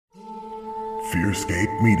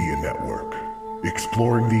Fearscape Media Network,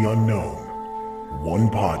 exploring the unknown, one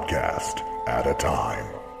podcast at a time.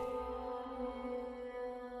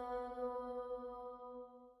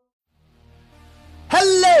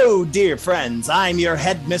 Hello, dear friends. I'm your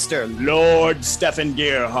headmister, Lord Stephen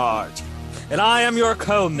Gearhart. And I am your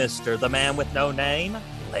co-mister, the man with no name,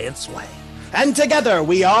 Lance Wayne. And together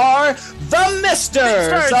we are the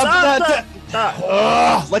Misters of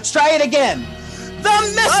the... let's try it again.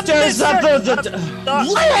 The Misters of the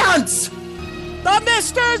Lance! The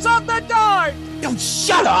Misters of the Dark! Oh,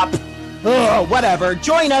 shut up! Whatever.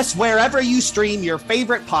 Join us wherever you stream your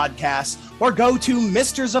favorite podcasts or go to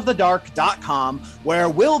mistersofthedark.com, where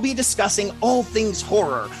we'll be discussing all things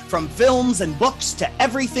horror, from films and books to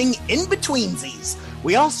everything in betweensies.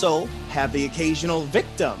 We also have the occasional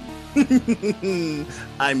victim.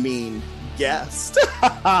 I mean, guest.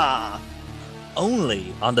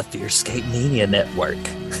 Only on the Fearscape Media Network.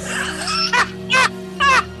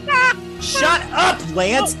 Shut up,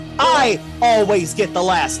 Lance! I always get the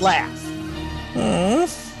last laugh.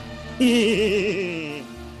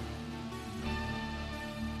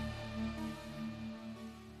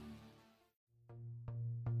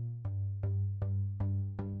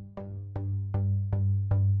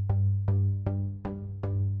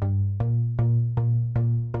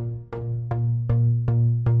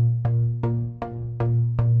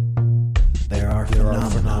 There are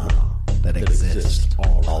phenomena that exist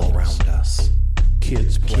all around us.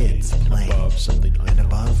 Kids playing above something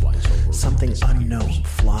unknown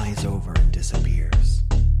flies over and disappears.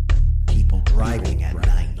 People driving at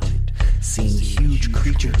night, seeing huge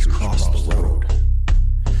creatures cross the road.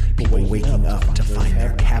 People waking up to find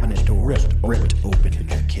their cabinet doors ripped open in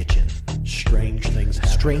their kitchen. Strange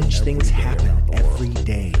things happen every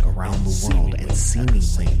day around the world and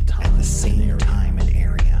seemingly at the same time and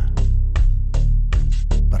area.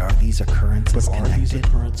 But are these occurrences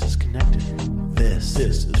connected? This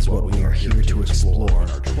is what we are here to explore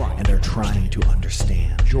and are trying to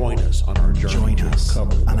understand. Join us on our journey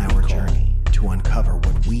to uncover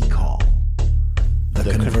what we call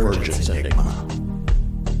the Convergence Enigma.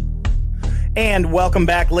 And welcome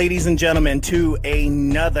back, ladies and gentlemen, to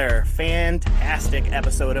another fantastic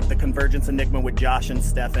episode of the Convergence Enigma with Josh and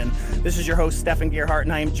Stefan. This is your host, Stefan Gearhart,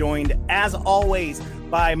 and I am joined, as always,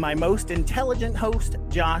 by my most intelligent host,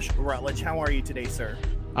 Josh Rutledge. How are you today, sir?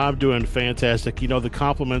 I'm doing fantastic. You know, the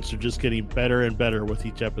compliments are just getting better and better with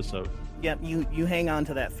each episode. Yep, you hang on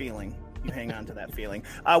to that feeling.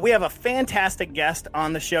 We have a fantastic guest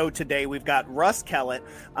on the show today. We've got Russ Kellett,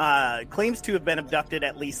 claims to have been abducted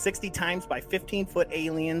at least 60 times by 15-foot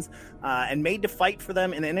aliens and made to fight for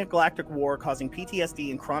them in the intergalactic war, causing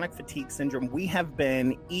PTSD and chronic fatigue syndrome. We have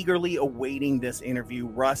been eagerly awaiting this interview.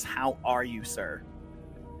 Russ, how are you, sir?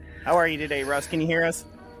 How are you today, Russ? Can you hear us?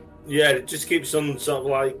 Yeah, it just keeps on sort of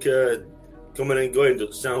like coming and going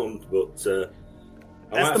to sound, but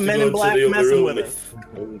that's the Men in Black messing with us.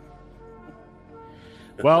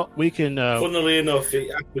 Well, we can... Funnily enough,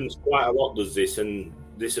 it happens quite a lot, does this, and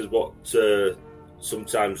this is what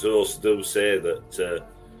sometimes hosts do say, that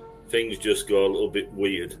things just go a little bit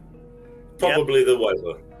weird. Probably the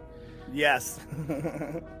weather. Yes.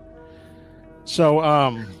 So,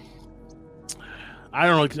 I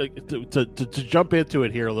don't know, to jump into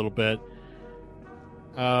it here a little bit,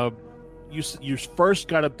 you first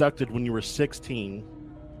got abducted when you were 16,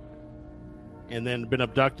 and then been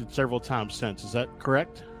abducted several times since. Is that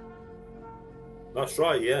correct? That's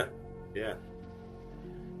right, yeah.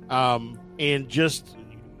 And just,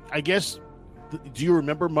 I guess, do you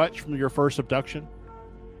remember much from your first abduction?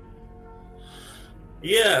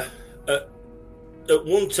 Yeah. At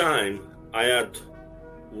one time, I had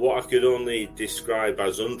what I could only describe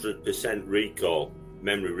as 100%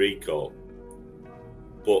 memory recall.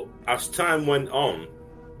 But as time went on,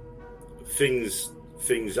 things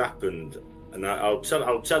happened. And I'll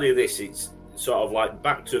tell you this, it's sort of like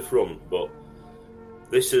back to front, but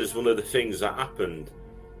this is one of the things that happened,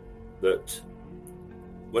 that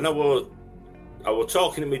when I was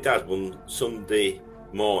talking to my dad one Sunday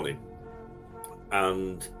morning,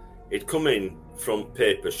 and he'd come in from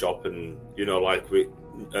paper shop, and, you know, like with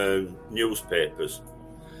newspapers.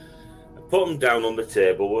 I put them down on the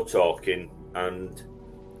table, we're talking, and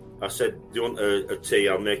I said, do you want a tea?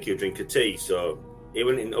 I'll make you a drink of tea. So he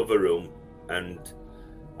went in the other room, and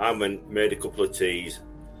I made a couple of teas,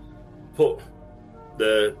 picked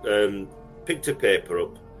a paper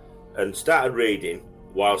up and started reading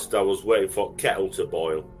whilst I was waiting for kettle to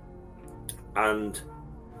boil. And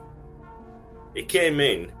he came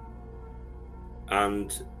in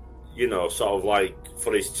and, you know, sort of like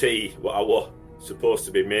for his tea, what I was supposed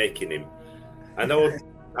to be making him. And I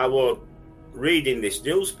was reading this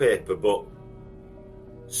newspaper, but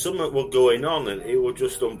something was going on, and it was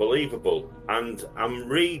just unbelievable. And I'm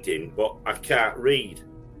reading, but I can't read.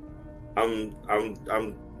 I'm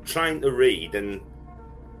trying to read, and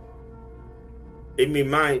in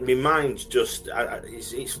my mind's just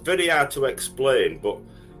it's very hard to explain. But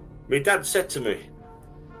my dad said to me,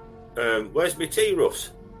 "Where's my tea,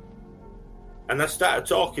 Russ?" And I started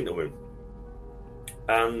talking to him,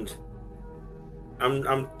 and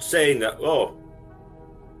I'm saying that, "Oh,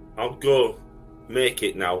 I'll go make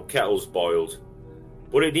it now. Kettle's boiled,"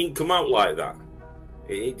 but it didn't come out like that.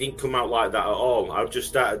 It didn't come out like that at all. I just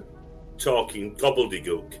started talking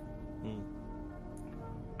gobbledygook,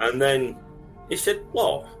 and then he said,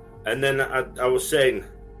 "What?" And then I was saying,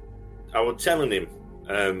 I was telling him,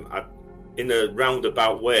 in a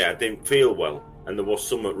roundabout way, I didn't feel well, and there was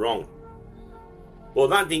something wrong. Well,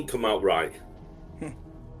 that didn't come out right.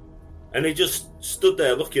 And he just stood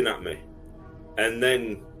there looking at me. And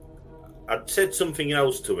then I'd said something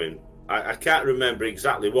else to him. I can't remember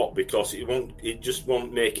exactly what, because it just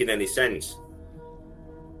wasn't making any sense.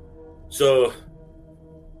 So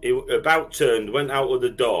he about turned, went out of the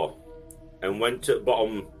door, and went to the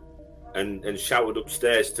bottom and shouted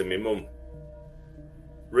upstairs to my mum.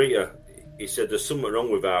 "Rita," he said, "there's something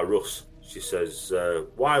wrong with our Russ." She says,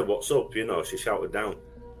 "Why? What's up?" She shouted down.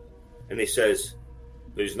 And he says,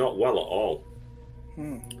 "He's not well at all."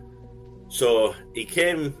 So he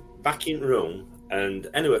came back in the room, and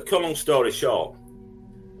anyway, cut long story short,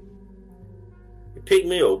 he picked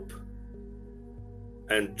me up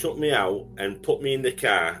and took me out and put me in the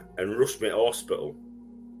car and rushed me to hospital.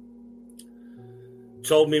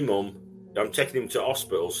 Told me mum, I'm taking him to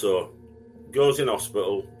hospital, so goes in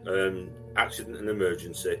hospital, accident and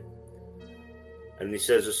emergency. And he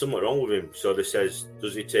says there's something wrong with him. So they says,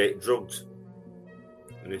 "Does he take drugs?"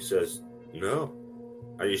 And he says, "No."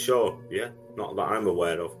 "Are you sure?" "Yeah, not that I'm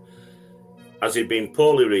aware of." "Has he been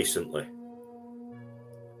poorly recently?"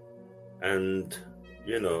 And,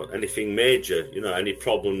 anything major, any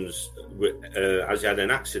problems with, has he had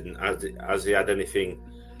an accident? Has he had anything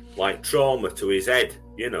like trauma to his head,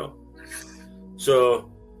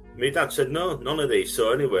 So my dad said, "No, none of these."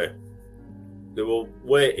 So anyway, they were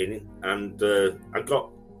waiting, and I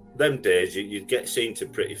got them days, you'd get seen to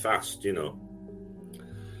pretty fast,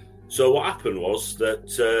 So what happened was that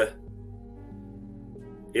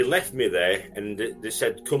he left me there, and they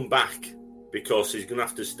said, "Come back, because he's going to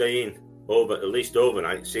have to stay in at least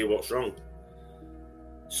overnight, see what's wrong."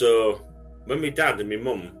 So when my dad and my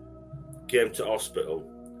mum came to hospital,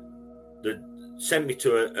 they sent me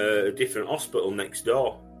to a different hospital next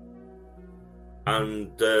door.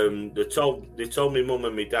 And they told me mum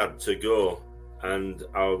and my dad to go, and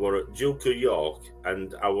I were at Duke of York,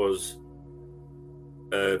 and I was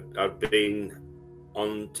I'd been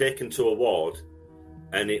taken to a ward,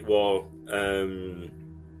 and it was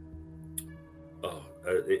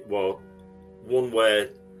one where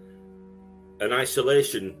an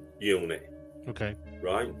isolation unit. Okay.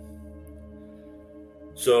 Right.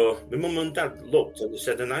 So my mum and dad looked, and they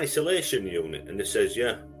said, "An isolation unit," and they says,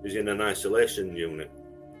 "Yeah, he's in an isolation unit."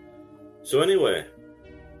 So anyway,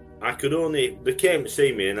 they came to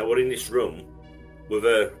see me, and I was in this room with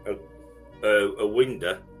a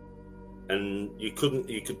window, and you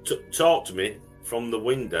could talk to me from the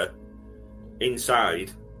window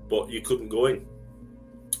inside, but you couldn't go in.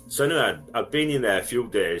 So anyway, I'd been in there a few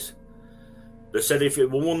days. They said if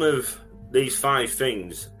it were one of these 5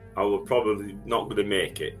 things, I were probably not going to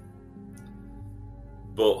make it.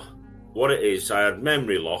 But what it is, I had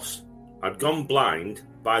memory loss. I'd gone blind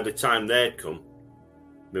by the time they'd come,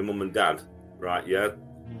 my mum and dad, right, yeah?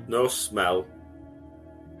 No smell,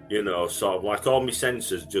 sort of like all my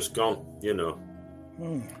senses just gone,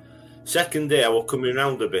 Second day, I was coming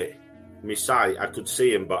around a bit. My sight, I could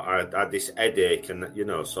see him, but I had this headache, and,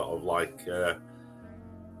 sort of like...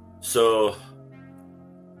 So...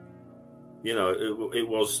 it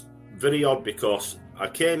was very odd, because I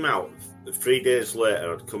came out 3 days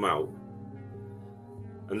later. I'd come out,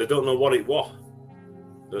 and they don't know what it was.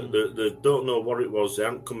 They don't know what it was. They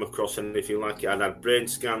hadn't come across anything like it. I'd had brain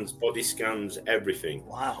scans, body scans, everything.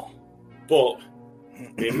 Wow. But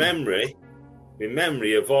my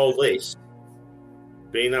memory of all this,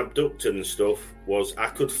 being abducted and stuff, was I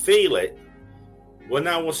could feel it when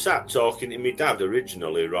I was sat talking to my dad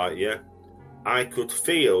originally, right, yeah? I could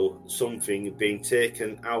feel something being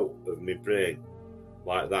taken out of my brain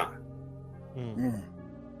like that.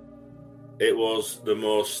 It was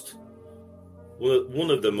one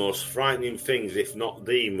of the most frightening things, if not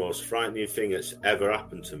the most frightening thing that's ever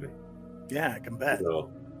happened to me. Yeah, I can bet.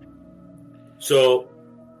 So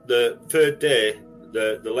the third day,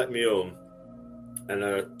 they let me home,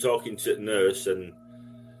 and talking to the nurse, and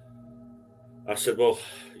I said, well,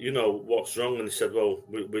 you know, what's wrong? And he said, well,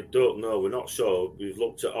 we don't know. We're not sure. We've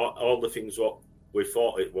looked at all the things what we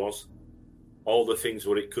thought it was, all the things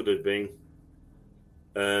what it could have been.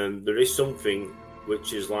 There is something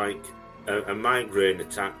which is like a migraine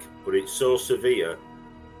attack, but it's so severe,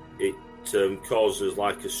 it causes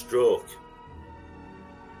like a stroke.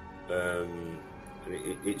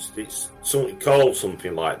 It's something called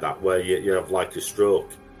something like that, where you have like a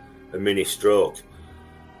stroke, a mini stroke.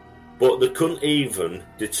 But they couldn't even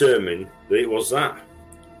determine that it was that.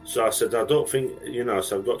 So I said, I don't think, you know, I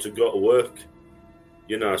said, I've got to go to work.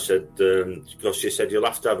 You know, I said, because she said, you'll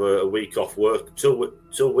have to have a week off work, 2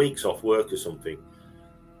 weeks off work or something.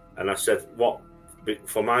 And I said, what,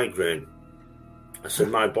 for migraine? I said,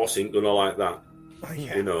 my boss ain't going to like that,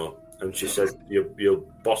 you know. And she said, your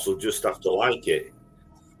boss will just have to like it.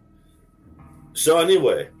 So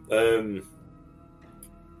anyway,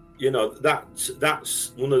 you know,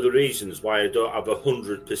 that's one of the reasons why I don't have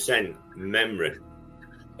 100% memory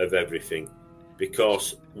of everything.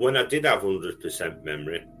 Because when I did have 100%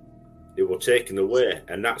 memory, it was taken away.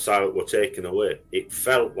 And that's how it was taken away. It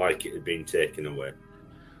felt like it had been taken away.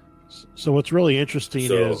 So what's really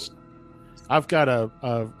interesting is I've got a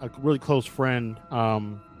really close friend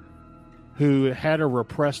who had a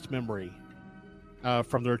repressed memory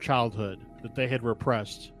from their childhood that they had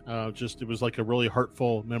repressed. It was like a really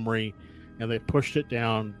hurtful memory, and they pushed it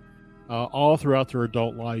down all throughout their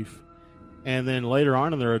adult life. And then later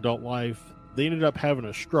on in their adult life, they ended up having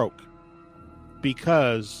a stroke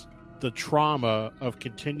because the trauma of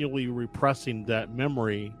continually repressing that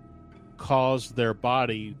memory caused their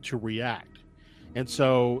body to react. And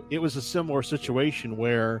so it was a similar situation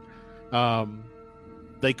where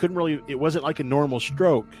they couldn't really, it wasn't like a normal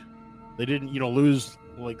stroke. They didn't, you know, lose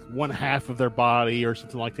like one half of their body or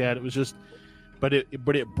something like that. It was just, but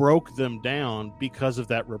it broke them down because of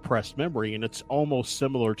that repressed memory. And it's almost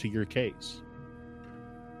similar to your case.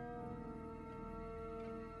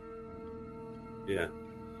 Yeah.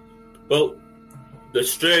 Well, the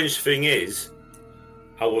strange thing is,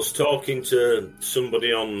 I was talking to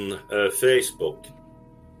somebody on Facebook,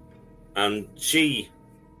 and she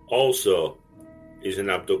also is an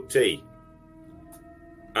abductee.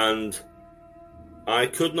 And I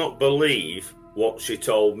could not believe what she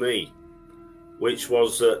told me, which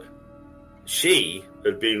was that she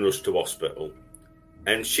had been rushed to hospital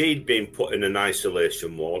and she'd been put in an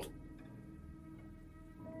isolation ward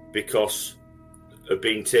because of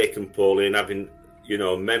being taken poorly and having, you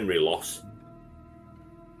know, memory loss.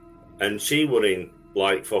 And she were in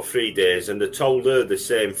like for 3 days, and they told her the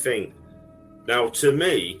same thing. Now, to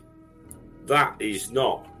me, that is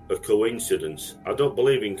not a coincidence. I don't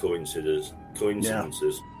believe in coincidences. Yeah.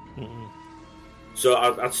 Mm-hmm. So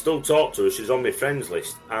I'd still talk to her. She's on my friends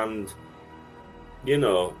list, and you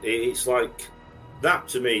know, it's like that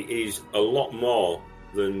to me is a lot more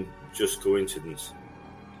than just coincidence.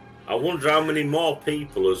 I wonder how many more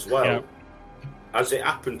people as well has it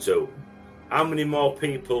happened to. How many more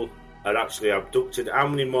people are actually abducted? How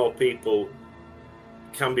many more people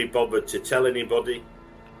can be bothered to tell anybody,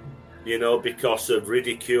 you know, because of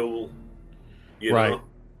ridicule, you know?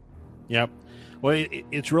 Yep. Well,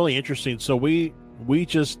 it's really interesting. So we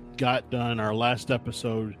just got done our last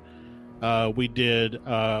episode. We did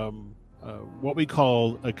what we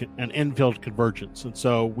call an infield convergence. And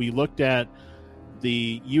so we looked at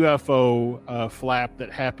the UFO flap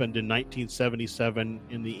that happened in 1977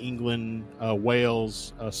 in the England,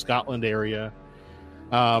 Wales, Scotland area.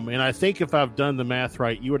 And I think if I've done the math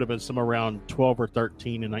right, you would have been somewhere around 12 or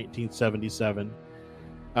 13 in 1977.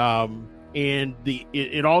 And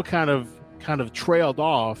it all kind of trailed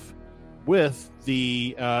off with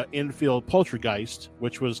the infield poltergeist,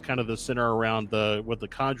 which was kind of the center around the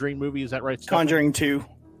Conjuring movie. Is that right, Stephan? Conjuring 2.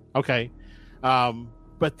 Okay.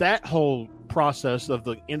 But that whole process of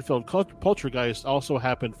the infield poltergeist also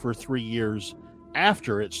happened for 3 years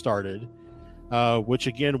after it started, which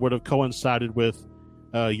again would have coincided with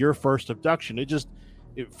your first abduction.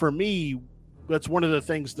 For me, that's one of the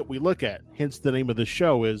things that we look at. Hence the name of the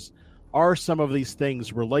show is, are some of these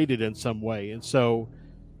things related in some way? And so,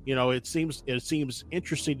 you know, it seems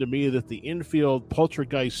interesting to me that the infield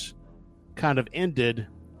poltergeist kind of ended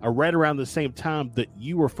right around the same time that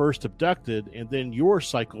you were first abducted, and then your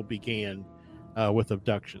cycle began with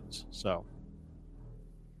abductions. So,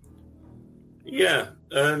 yeah,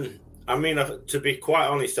 I mean, to be quite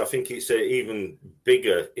honest, I think it's an even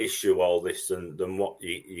bigger issue, all this, than what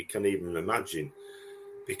you can even imagine,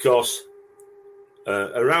 because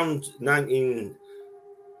around my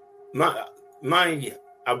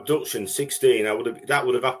abduction, 16, that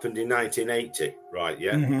would have happened in 1980, right?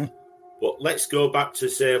 Yeah. Mm-hmm. But let's go back to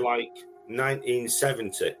say like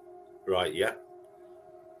 1970, right? Yeah.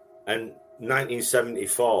 And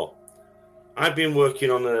 1974. I've been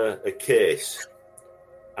working on a case,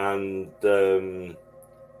 and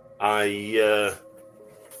I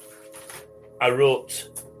wrote.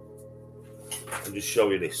 I'll just show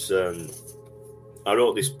you this. I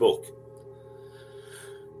wrote this book.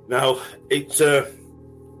 Now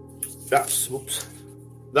that's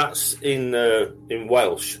in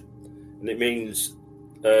Welsh, and it means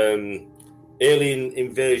alien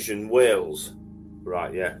invasion Wales,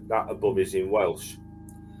 right? Yeah, that above is in Welsh,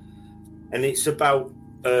 and it's about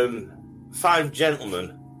 5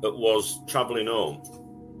 gentlemen that was travelling home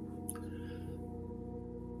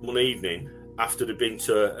one evening after they'd been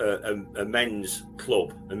to a men's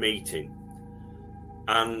club, a meeting,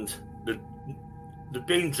 and they'd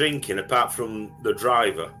been drinking apart from the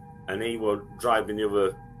driver, and he was driving the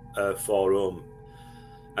other 4 home.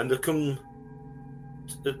 And they come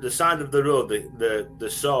to the side of the road, they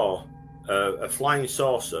saw a flying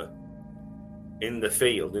saucer in the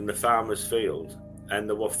field, in the farmer's field, and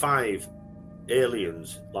there were 5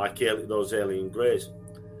 aliens, like those alien greys.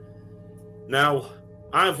 Now,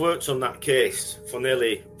 I've worked on that case for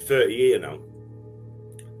nearly 30 years now,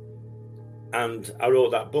 and I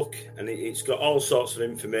wrote that book, and it's got all sorts of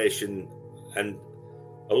information, and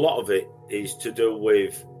a lot of it is to do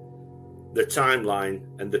with the timeline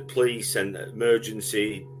and the police and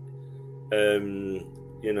emergency,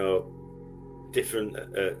 different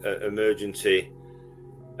emergency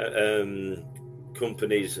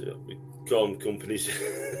companies, call them companies.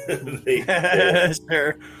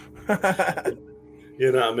 Sure.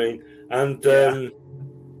 You know what I mean? And,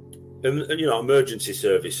 emergency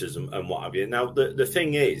services and what have you. Now, the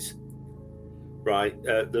thing is, right,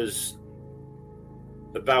 there's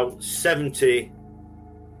about 70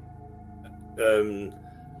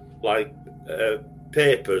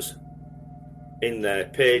 papers in there,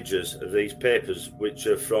 pages of these papers, which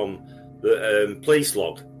are from the police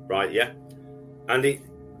log, right, yeah? And it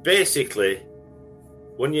basically,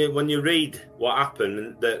 when you read what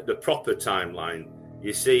happened, the proper timeline,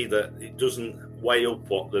 you see that it doesn't weigh up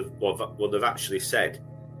what they've actually said.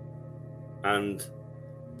 And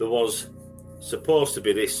there was supposed to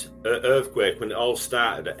be this earthquake when it all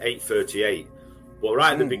started at 8:38. But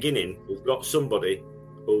right at the beginning, we've got somebody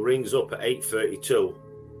who rings up at 8:32,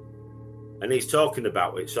 and he's talking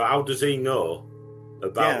about it. So how does he know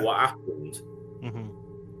about what happened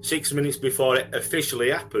 6 minutes before it officially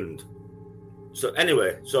happened? So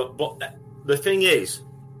anyway, but the thing is,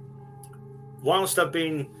 whilst I've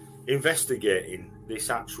been investigating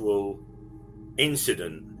this actual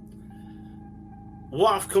incident,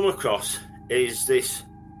 what I've come across is there's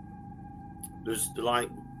like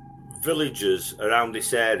villages around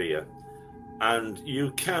this area, and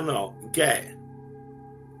you cannot get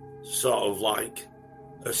sort of like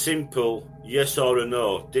a simple yes or a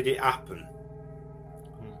no, did it happen?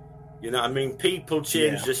 You know what I mean? People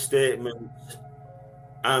change their statements,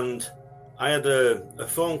 and I had a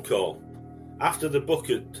phone call after the book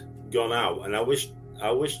had gone out, and I wish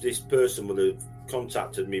this person would have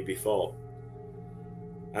contacted me before.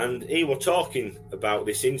 And he was talking about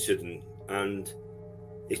this incident, and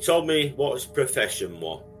he told me what his profession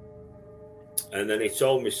was. And then he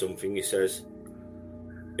told me something. He says,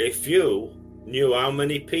 if you knew how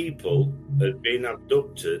many people had been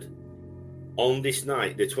abducted on this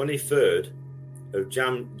night, the 23rd of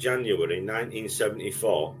January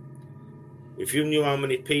 1974, if you knew how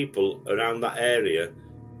many people around that area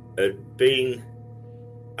had been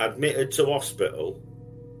admitted to hospital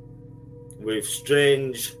with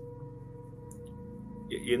strange,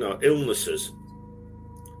 illnesses,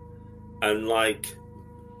 and like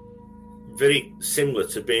very similar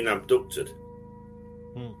to being abducted,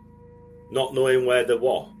 not knowing where they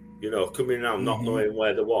were, coming around, not knowing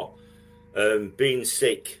where they were, being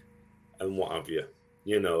sick and what have you,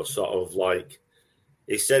 sort of like,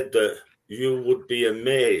 he said that you would be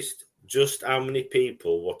amazed just how many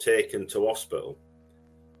people were taken to hospital.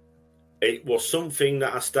 It was something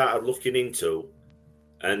that I started looking into,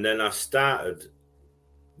 and then I started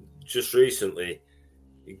just recently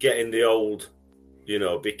getting the old,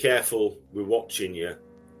 be careful with watching you,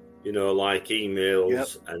 like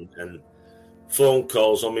emails and phone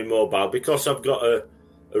calls on my mobile, because I've got a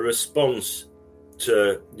response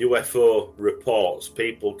to UFO reports.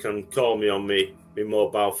 People can call me on my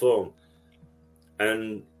mobile phone.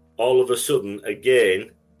 And all of a sudden,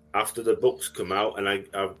 again, after the books come out, and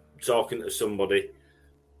I'm talking to somebody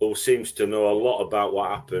who seems to know a lot about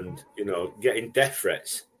what happened, getting death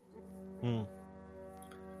threats.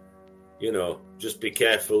 you know, just be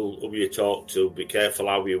careful who you talk to, be careful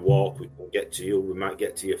how you walk. We can get to you, we might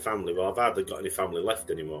get to your family. Well, I've hardly got any family left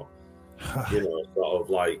anymore. You know, sort of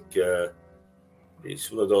like,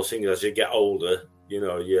 it's one of those things as you get older, you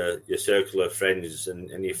know, your circle of friends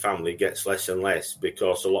and your family gets less and less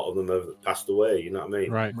because a lot of them have passed away, you know what I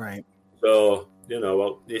mean? Right. So, you know,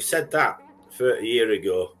 well, you said that 30 years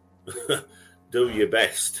ago. Do your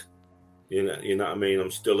best. You know what I mean?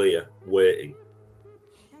 I'm still here waiting.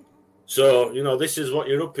 So, you know, this is what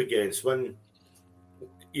you're up against when,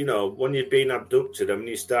 you know, when you've been abducted. I mean,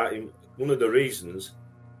 you're starting, one of the reasons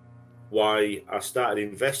why I started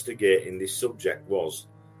investigating this subject was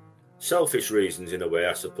selfish reasons in a way,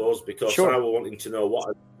 I suppose, because I was wanting to know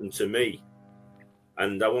what happened to me.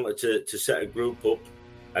 And I wanted to set a group up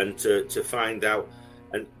and to find out.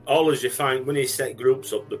 And all as you find, when you set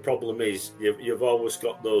groups up, the problem is you've always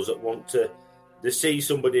got those that want to, they see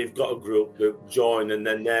somebody who've got a group, they join, and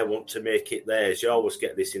then they want to make it theirs. You always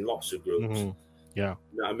get this in lots of groups. Mm-hmm. Yeah.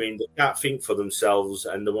 You know what I mean? They can't think for themselves,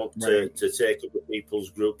 and they want to take other people's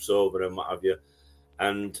groups over and what have you.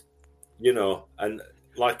 And, you know, and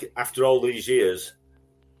like after all these years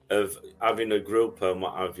of having a group and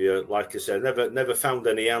what have you, like I said, never found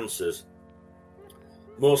any answers.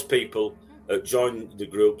 Most people join the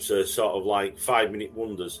groups are sort of like 5-minute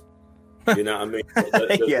wonders. You know what I mean?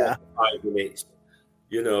 Yeah. 5 minutes,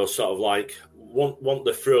 you know, sort of like want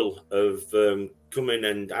the thrill of coming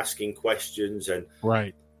and asking questions and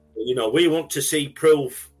you know, we want to see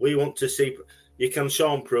proof. We want to see. You can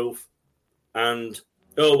show them proof, and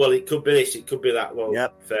well, it could be this, it could be that. Well,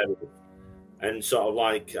 fair enough. And sort of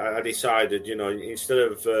like I decided, you know, instead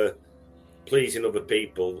of pleasing other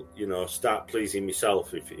people, you know, start pleasing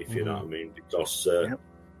myself, if you know what I mean, because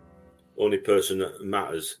only person that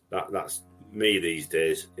matters, that's me these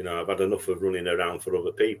days. You know, I've had enough of running around for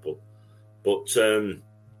other people. But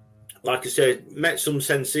like I said, met some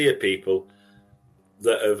sincere people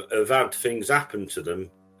that have had things happen to them.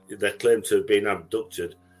 They claim to have been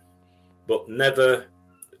abducted, but never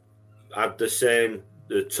had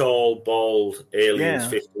the tall, bald aliens,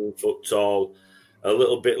 15 foot tall, a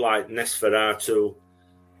little bit like Nosferatu,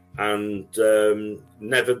 and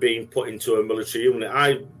never been put into a military unit.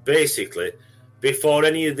 I basically, before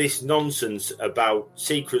any of this nonsense about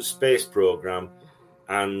secret space program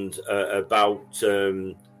and about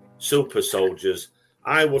super soldiers,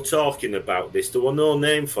 I was talking about this. There was no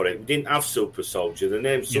name for it. We didn't have super soldier. The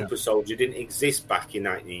name super soldier didn't exist back in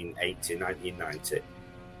 1980, 1990.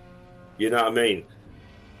 You know what I mean?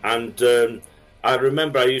 And I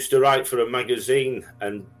remember I used to write for a magazine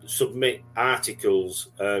and submit articles,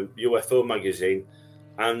 UFO magazine,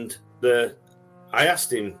 and I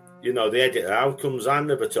asked him, you know, the editor, how comes I'm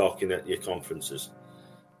never talking at your conferences?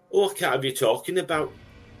 Oh, I can't have you talking about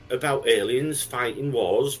aliens fighting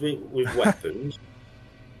wars with weapons,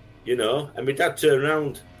 you know? And my dad turned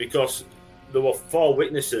around, because there were 4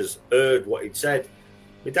 witnesses heard what he'd said.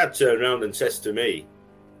 My dad turned around and says to me,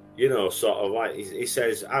 you know, sort of like, he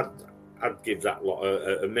says, I'd give that lot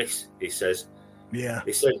a miss, he says. Yeah.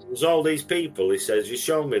 He says, there's all these people, he says, you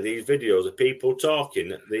show me these videos of people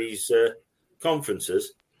talking at these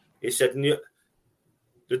conferences. He said,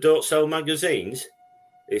 they don't sell magazines.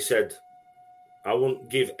 He said, I won't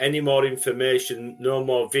give any more information, no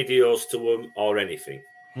more videos to them or anything.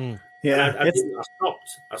 Yeah.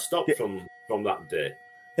 I stopped from that day.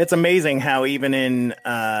 It's amazing how even in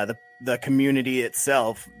the community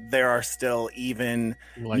itself, there are still even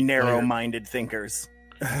narrow-minded thinkers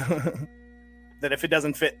that if it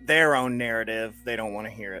doesn't fit their own narrative, they don't want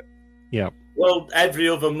to hear it. Yeah. Well, every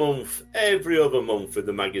other month in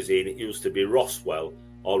the magazine, it used to be Roswell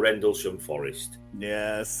or Rendlesham Forest.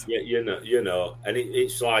 Yes. Yeah, you know, and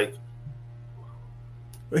it's like,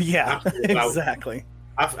 exactly.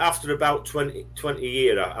 After about 20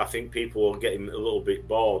 years, I think people are getting a little bit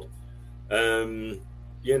bored.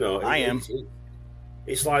 You know,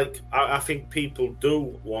 it's like, I think people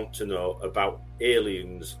do want to know about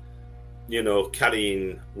aliens, you know,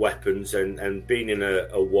 carrying weapons and being in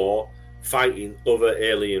a war, fighting other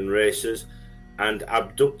alien races and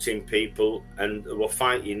abducting people, and were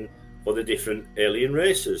fighting for the different alien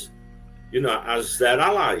races, you know, as their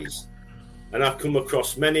allies. And I've come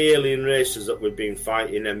across many alien races that we've been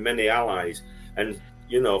fighting, and many allies. And,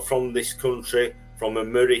 you know, from this country, from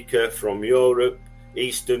America, from Europe,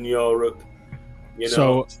 Eastern Europe, you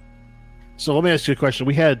know. So let me ask you a question.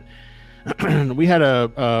 We had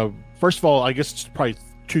a first of all, I guess it's probably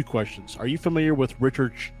 2 questions. Are you familiar with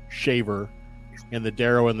Richard Shaver and the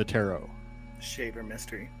Darrow and the Tarot? Shaver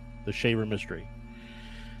mystery. The Shaver mystery.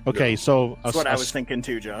 Okay, so that's what I was thinking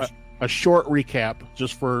too, Josh. A short recap,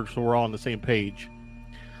 just so we're all on the same page.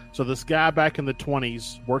 So this guy back in the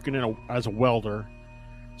 20s, working as a welder,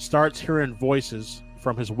 starts hearing voices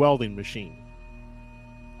from his welding machine.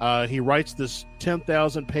 He writes this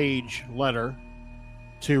 10,000-page letter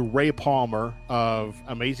to Ray Palmer of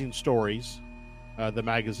Amazing Stories, the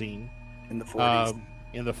magazine. In the 40s.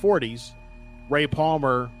 In the 40s, Ray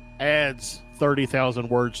Palmer adds 30,000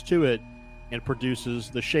 words to it and produces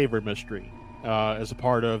The Shaver Mystery as a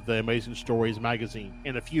part of the Amazing Stories magazine,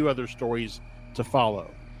 and a few other stories to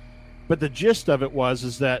follow. But the gist of it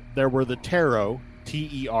is that there were the Tero,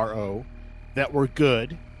 T-E-R-O, that were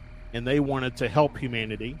good, and they wanted to help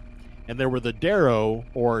humanity. And there were the Dero,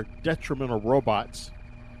 or detrimental robots,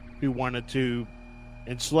 who wanted to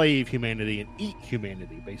enslave humanity and eat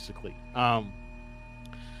humanity, basically.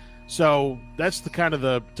 So that's the kind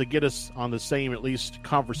of to get us on the same, at least,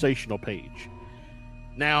 conversational page.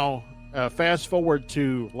 Now, fast forward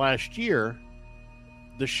to last year,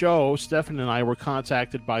 the show, Stefan and I were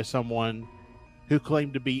contacted by someone who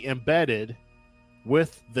claimed to be embedded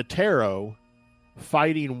with the Tero,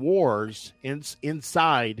 fighting wars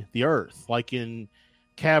inside the Earth, like in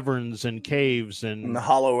caverns and caves and in the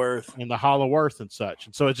Hollow Earth, and such.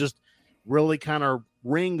 And so it just really kind of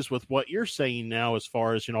rings with what you're saying now, as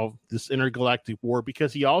far as, this intergalactic war,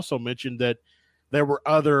 because he also mentioned that there were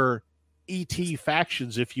other ET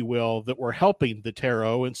factions, if you will, that were helping the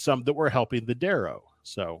Tero and some that were helping the Dero.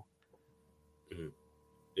 So,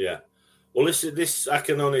 yeah. Well, this I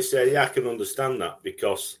can only say, I can understand that,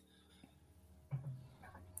 because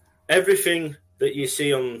everything that you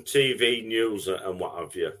see on TV, news, and what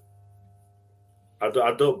have you, I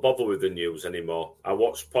don't bother with the news anymore. I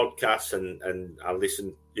watch podcasts and I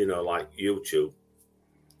listen, like YouTube,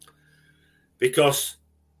 because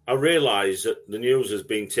I realise that the news has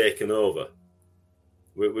been taken over.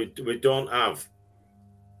 We don't have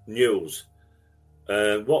news.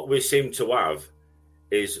 What we seem to have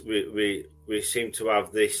is we seem to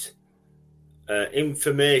have this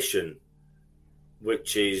information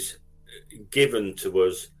which is given to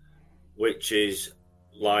us, which is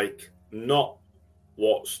like not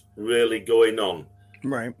what's really going on.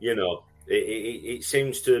 Right. It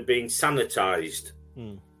seems to have been sanitized.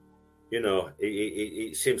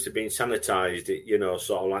 It seems to have been sanitized,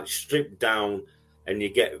 sort of like stripped down, and you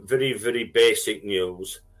get very, very basic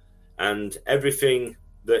news, and everything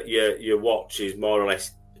that you watch is more or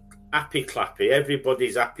less happy clappy.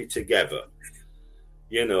 Everybody's happy together.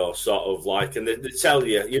 Sort of like, and they tell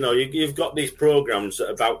you, you've got these programs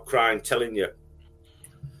about crime telling you,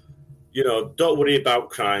 don't worry about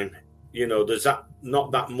crime. There's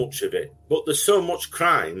not that much of it, but there's so much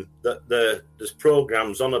crime that there's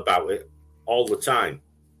programs on about it all the time.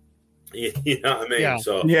 You know what I mean? Yeah.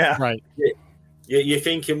 So yeah, right. You're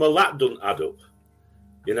thinking, well, that doesn't add up.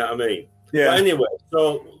 You know what I mean? Yeah. But anyway,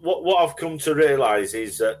 so what I've come to realise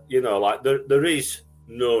is that, like there is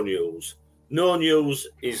no news. No news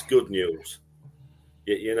is good news.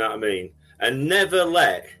 You know what I mean? And never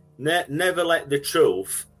let the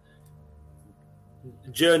truth,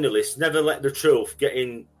 journalists, never let the truth get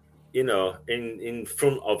in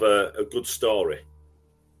front of a good story.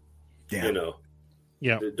 Yeah.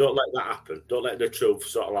 Yeah. Don't let that happen. Don't let the truth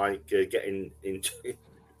sort of like get in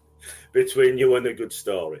between you and a good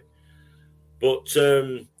story. But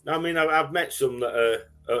I mean, I've met some that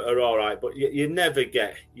are all right, but you never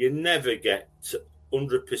get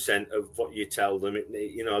 100% of what you tell them.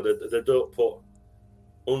 They don't put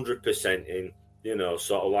 100% in.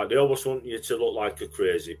 Sort of like they always want you to look like a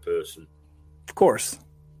crazy person. Of course.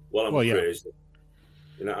 Well, I'm crazy.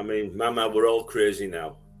 You know what I mean? Mama, we're all crazy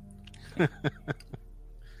now.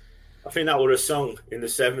 I think that was a song in the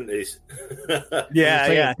 70s.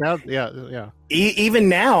 Yeah. Even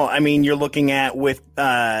now, I mean, you're looking at with,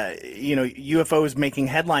 UFOs making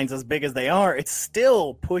headlines as big as they are, it's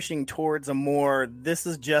still pushing towards a more, this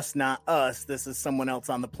is just not us. This is someone else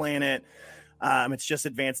on the planet. It's just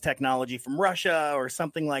advanced technology from Russia or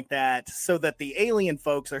something like that, so that the alien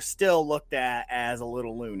folks are still looked at as a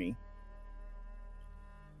little loony.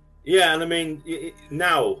 Yeah, and I mean,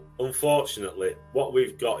 now, unfortunately, what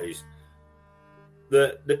we've got is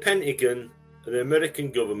the Pentagon, the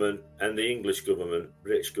American government, and the English government,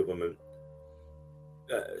 British government,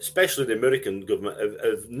 especially the American government,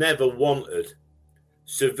 have never wanted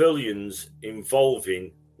civilians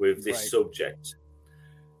involving with this subject.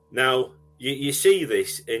 Now, you see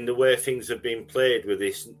this in the way things have been played with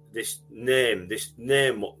this name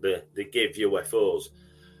what they give UFOs.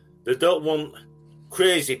 They don't want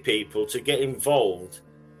crazy people to get involved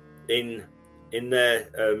in their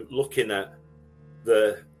looking at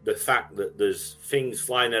the fact that there's things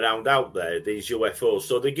flying around out there, these UFOs.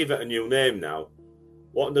 So they give it a new name now.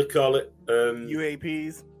 What do they call it?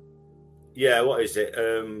 UAPs. what is it?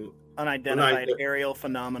 Unidentified aerial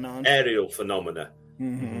phenomenon. Aerial phenomena.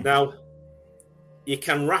 Mm-hmm. Now, you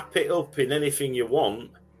can wrap it up in anything you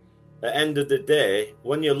want. At the end of the day,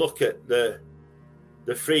 when you look at the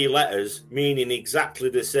three letters meaning exactly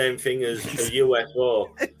the same thing as a UFO,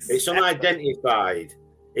 it's unidentified.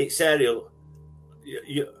 It's aerial.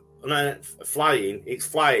 Flying. It's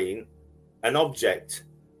flying an object.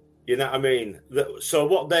 You know what I mean? So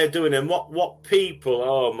what they're doing and what people,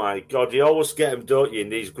 oh my God, you always get them, don't you, in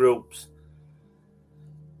these groups?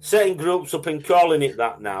 Setting groups up and calling it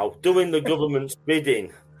that now, doing the government's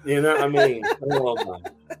bidding. You know what I mean? Oh my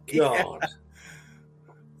God.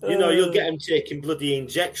 You know, you'll get them taking bloody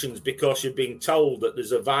injections because you're being told that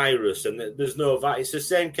there's a virus and that there's no virus. It's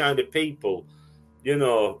the same kind of people, you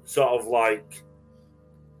know, sort of like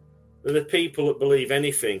they're the people that believe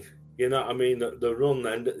anything, you know what I mean, that they run.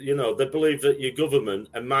 And, you know, they believe that your government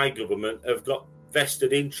and my government have got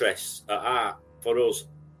vested interests at heart for us.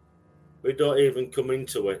 We don't even come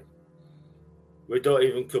into it. We don't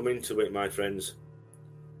even come into it, my friends.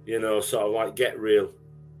 You know, sort of like get real.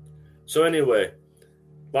 So anyway,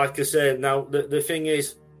 like I said, now the thing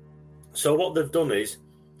is, so what they've done is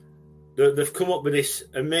they've come up with this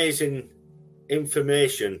amazing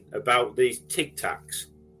information about these Tic Tacs.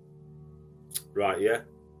 Right, yeah?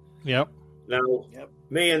 Yep. Now,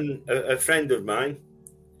 me and a friend of mine,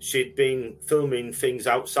 she'd been filming things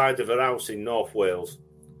outside of her house in North Wales.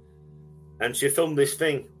 And she filmed this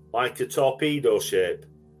thing like a torpedo shape,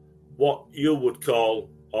 what you would call,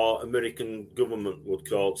 or American government would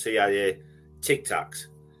call, CIA, Tic Tacs.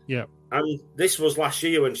 Yeah. And this was last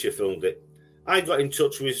year when she filmed it. I got in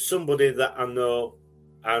touch with somebody that I know,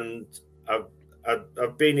 and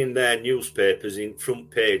I've been in their newspapers, in front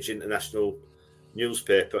page international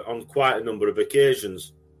newspaper, on quite a number of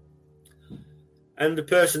occasions. And the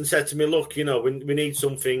person said to me, look, you know, we need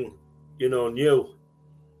something, you know, new.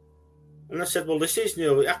 And I said, well, this is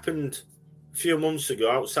new. It happened a few months ago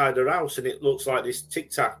outside her house, and it looks like this Tic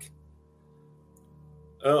Tac.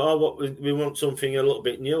 We want something a little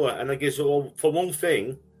bit newer. And I guess, well, for one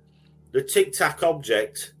thing, the Tic Tac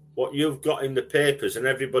object, what you've got in the papers and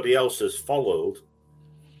everybody else has followed,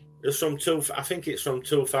 is from I think it's from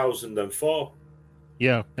 2004.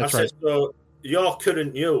 Yeah, that's right. So your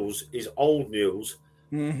current news is old news.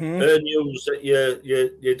 Mm-hmm. Her news that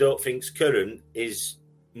you don't think's current is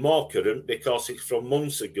more current because it's from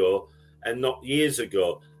months ago and not years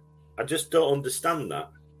ago. I just don't understand that.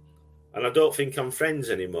 And I don't think I'm friends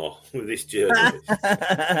anymore with this journalist.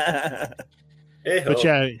 But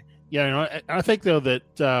you know, I think though that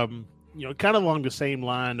you know, kind of along the same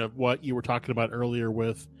line of what you were talking about earlier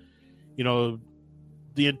with, you know,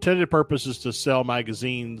 the intended purpose is to sell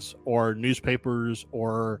magazines or newspapers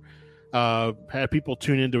or have people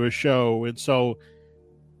tune into a show. And so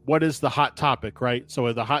what is the hot topic, right?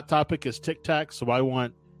 So the hot topic is Tic Tac. So I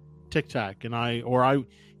want Tic Tac, and I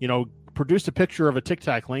you know, produced a picture of a Tic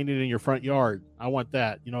Tac landing in your front yard. I want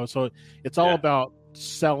that, you know. So it's all about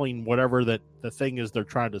selling whatever that the thing is they're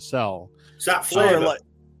trying to sell. Is that flavor?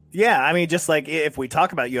 Yeah, I mean, just like if we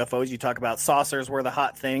talk about UFOs, you talk about saucers were the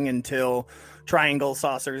hot thing until triangle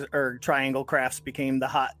saucers or triangle crafts became the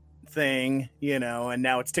hot thing, you know, and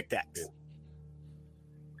now it's Tic Tacs.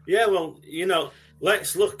 Yeah, well, you know,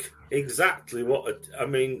 let's look exactly what I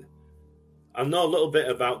mean. I know a little bit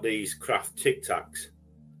about these craft Tic Tacs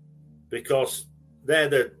because they're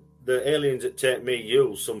the aliens that take me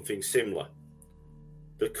use something similar.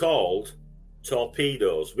 They're called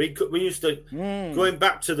torpedoes. We used to going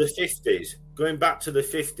back to the 50s.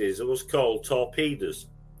 It was called torpedoes,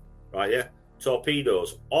 right? Yeah,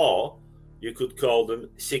 torpedoes, or you could call them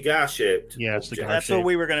cigar shaped. Yeah, cigar. That's what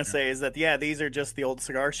we were going to say. Is that these are just the old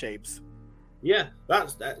cigar shapes. Yeah,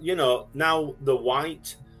 that's you know, now the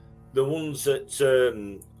white, the ones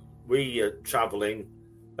that we are traveling.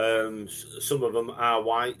 Some of them are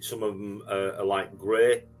white, some of them are like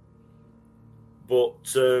grey.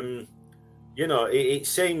 But you know, it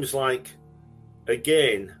seems like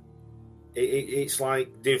again, it's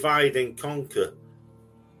like divide and conquer.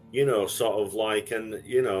 You know, sort of like, and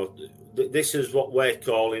you know, this is what we're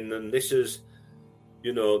calling, and this is,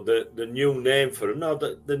 you know, the new name for them. No,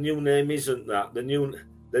 the new name isn't that. The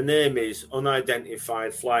name is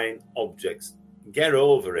unidentified flying objects. Get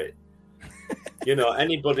over it. You know,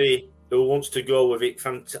 anybody who wants to go with it,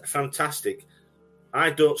 fantastic. I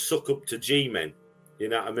don't suck up to G-men. You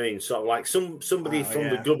know what I mean? Sort of like somebody from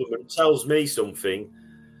the government tells me something,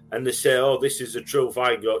 and they say, "Oh, this is the truth."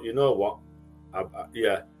 I go, you know what? I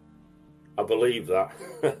believe that.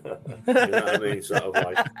 You know what I mean? Sort of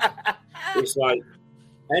like, it's like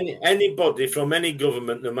Anybody from any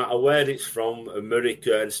government, no matter where it's from,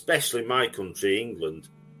 America, and especially my country, England.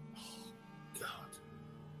 God.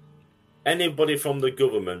 Anybody from the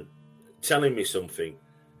government telling me something,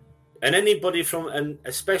 and anybody from, and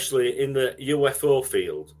especially in the UFO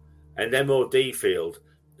field and MOD field,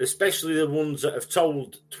 especially the ones that have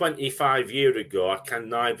told 25 years ago, I can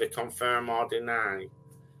neither confirm or deny,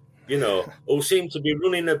 who seem to be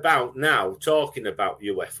running about now talking about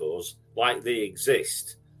UFOs like they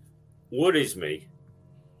exist, worries me.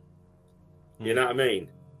 You know what I mean?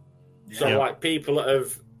 Yeah. So, like, people that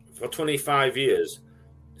have, for 25 years,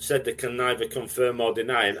 said they can neither confirm or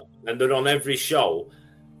deny, and they're on every show,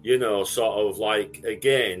 sort of like,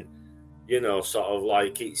 again, sort of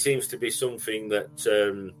like, it seems to be something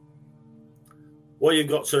that, what you've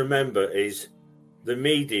got to remember is the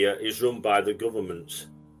media is run by the governments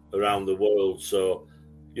around the world. So,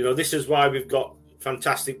 this is why we've got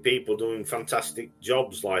fantastic people doing fantastic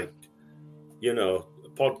jobs like,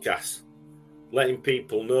 podcasts, letting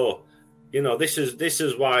people know, this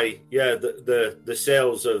is why, the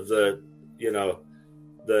sales of the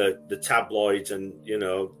tabloids and,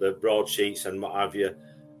 the broadsheets and what have you.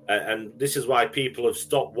 And this is why people have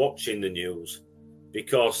stopped watching the news,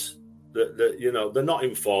 because they're not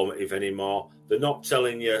informative anymore. They're not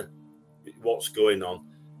telling you what's going on.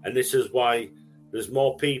 And this is why there's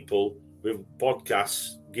more people with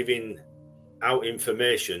podcasts giving out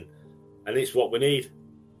information, and it's what we need.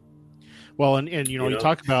 Well, and you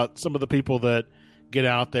talk about some of the people that get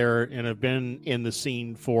out there and have been in the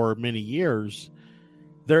scene for many years.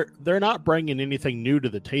 They're not bringing anything new to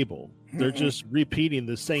the table. They're just repeating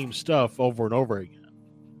the same stuff over and over again.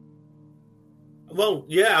 Well,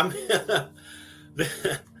 yeah,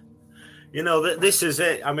 this is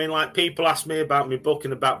it. I mean, like, people ask me about my book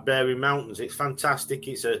and about Bearing Mountains. It's fantastic.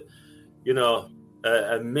 It's a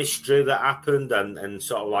mystery that happened, and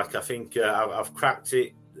sort of like, I think I've cracked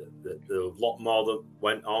it. There's a lot more that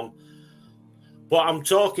went on. But I'm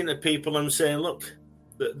talking to people and I'm saying, look,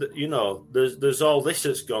 there's all this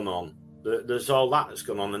that's gone on. There's all that that's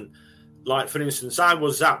gone on. And, like, for instance, I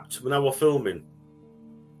was zapped when I was filming.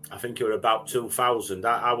 I think it was about 2000.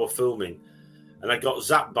 I was filming, and I got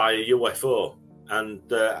zapped by a UFO. And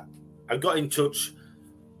I got in touch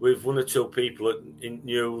with one or two people in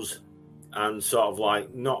news, and sort of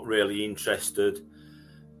like not really interested.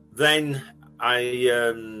 Then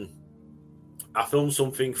I filmed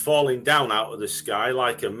something falling down out of the sky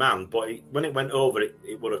like a man, but when it went over,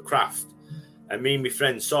 it was a craft. And me and my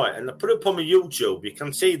friend saw it, and I put it up on my YouTube. You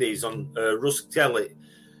can see these on Russ Kelly,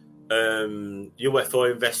 UFO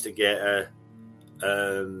investigator,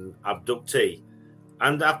 abductee.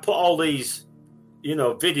 And I put all these,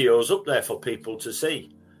 videos up there for people to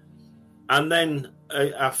see. And then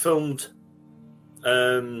I filmed,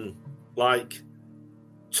 like,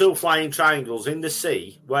 2 flying triangles in the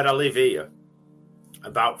sea where I live here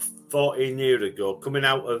about 14 years ago, coming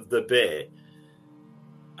out of the bay.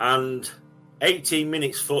 And 18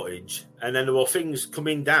 minutes footage, and then there were things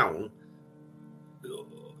coming down,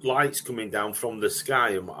 lights coming down from the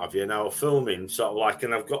sky and what have you. And I was filming sort of like,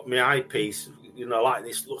 and I've got my eyepiece, like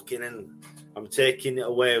this, looking, and I'm taking it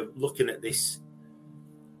away, looking at this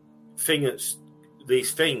thing,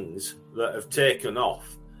 these things that have taken off.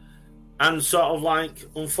 And sort of like,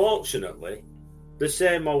 unfortunately, the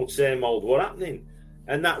same old were happening.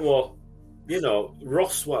 And that was,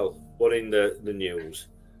 Roswell were in the news,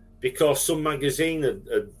 because some magazine had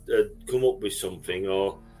come up with something,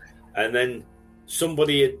 and then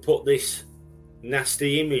somebody had put this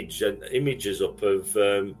nasty images up of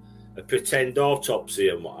a pretend autopsy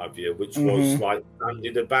and what have you, which was like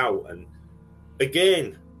bandied about. And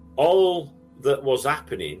again, all that was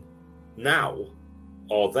happening now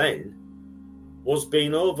or then was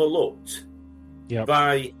being overlooked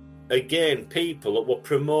by, again, people that were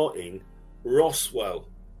promoting Roswell.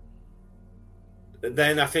 And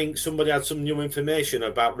then I think somebody had some new information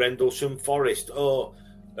about Rendlesham Forest.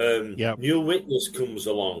 New witness comes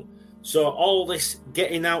along. So all this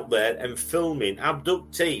getting out there and filming,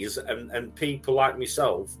 abductees and people like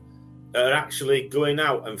myself are actually going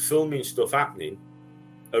out and filming stuff happening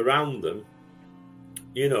around them,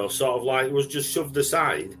 sort of like it was just shoved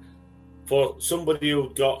aside for somebody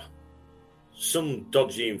who got some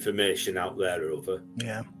dodgy information out there or other.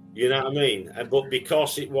 Yeah. You know what I mean? But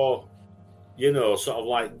because it was, sort of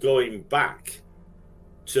like going back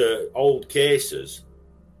to old cases,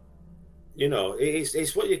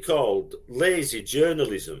 it's what you called lazy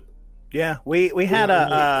journalism. Yeah, we had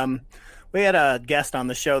a guest on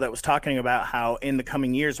the show that was talking about how in the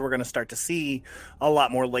coming years we're going to start to see a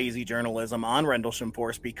lot more lazy journalism on Rendlesham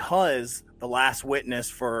Forest, because the last witness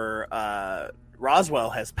for Roswell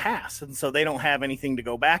has passed, and so they don't have anything to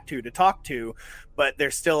go back to talk to, but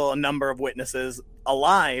there's still a number of witnesses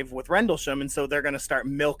alive with Rendlesham, and so they're going to start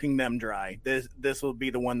milking them dry. This will be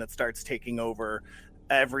the one that starts taking over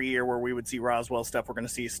every year where we would see Roswell stuff. We're going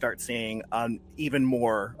to start seeing even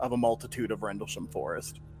more of a multitude of Rendlesham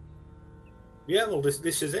Forest. Yeah, well,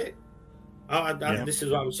 this is it. This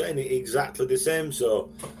is what I'm saying, exactly the same.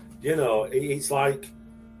 So, it's like,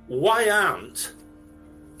 why aren't,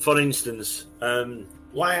 for instance,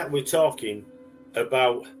 why aren't we talking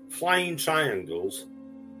about flying triangles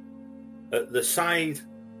at the side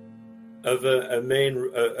of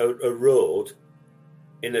a road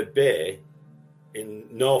in a bay in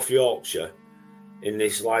North Yorkshire, in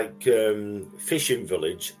this fishing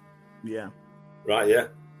village? Yeah. Right, yeah.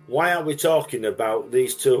 Why are we talking about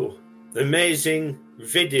these two amazing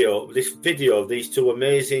video of these two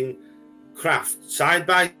amazing craft side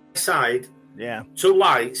by side? Yeah. 2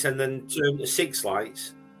 lights and then turn to 6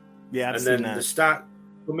 lights. Yeah, and then they start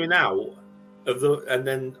coming out of and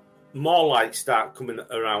then more lights start coming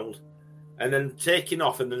around and then taking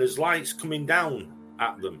off, and then there's lights coming down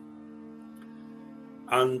at them.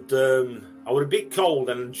 And I was a bit cold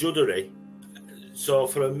and juddery, so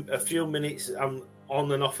for a few minutes I'm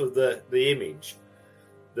on and off of the image,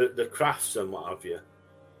 the crafts and what have you.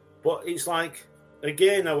 But it's like,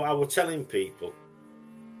 again, I was telling people,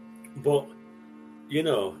 but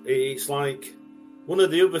it's like, one of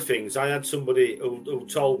the other things, I had somebody who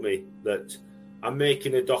told me that I'm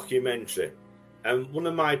making a documentary, and one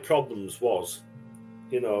of my problems was,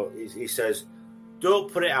 he says, don't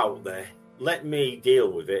put it out there, let me deal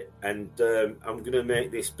with it, and I'm going to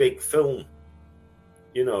make this big film,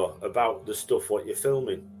 about the stuff what you're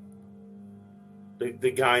filming.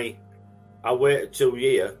 The guy, I waited 2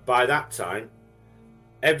 years. By that time,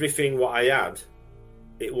 everything what I had,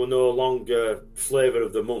 it was no longer flavour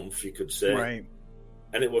of the month, you could say. Right.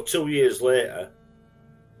 And it was 2 years later.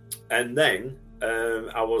 And then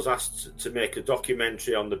I was asked to make a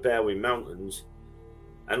documentary on the Berwyn Mountains.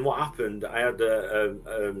 And what happened, I had a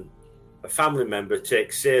family member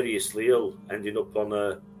take seriously ill, ending up on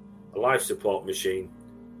a life support machine,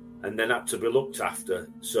 and then had to be looked after.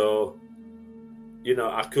 So,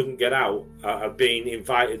 I couldn't get out. I've been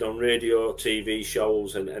invited on radio, TV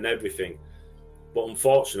shows and everything. But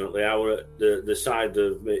unfortunately, I was at the side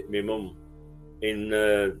of my mum in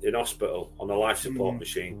hospital on a life support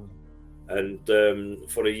machine. And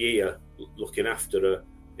for a year, looking after her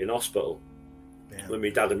in hospital with my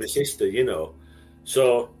dad and my sister,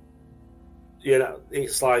 So,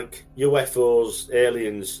 it's like UFOs,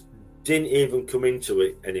 aliens didn't even come into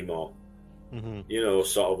it anymore. Mm-hmm.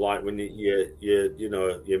 Sort of like when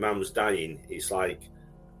your mum's dying, it's like,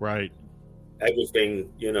 right,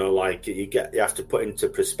 everything, like you have to put into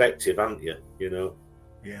perspective, aren't you?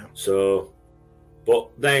 Yeah. So, but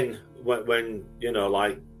then when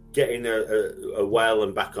like getting a well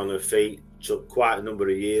and back on her feet took quite a number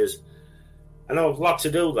of years, and I was glad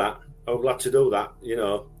to do that.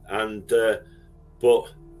 And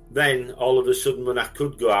but then all of a sudden, when I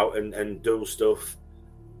could go out and do stuff,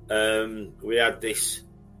 we had this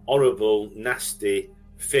horrible, nasty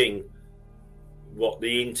thing, what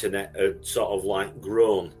the internet had sort of like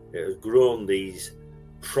grown. It had grown these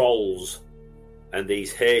trolls and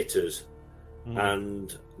these haters,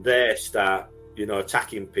 and they start,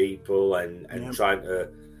 attacking people and trying to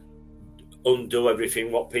undo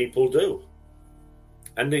everything what people do.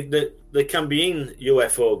 And they can be in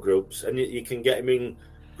UFO groups, and you can get them in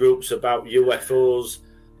groups about UFOs,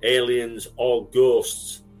 aliens, or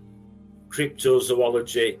ghosts,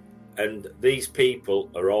 cryptozoology, and these people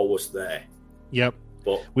are always there. Yep.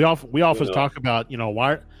 But we often talk about,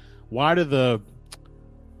 why do they're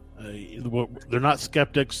not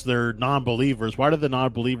skeptics, they're non-believers. Why do the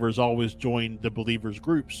non-believers always join the believers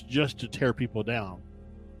groups just to tear people down?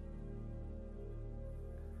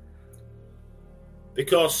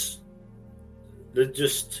 Because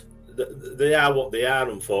they are what they are,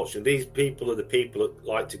 unfortunately. These people are the people that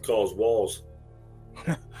like to cause wars.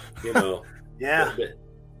 Yeah.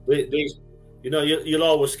 These, you'll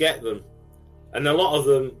always get them. And a lot of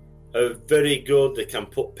them are very good. They can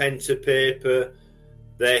put pen to paper.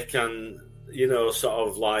 They can, sort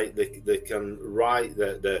of like, they can write.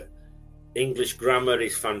 The English grammar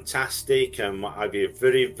is fantastic and what have you,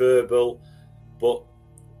 very verbal. But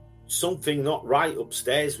something not right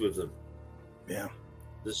upstairs with them. Yeah.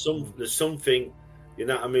 There's something, there's something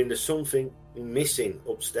missing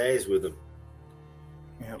upstairs with them.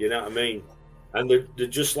 Yep. You know what I mean? And they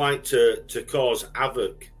just like to cause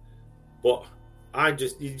havoc. But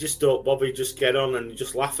you just don't bother, just get on and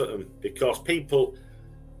just laugh at them, because people,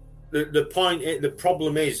 the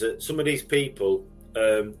problem is that some of these people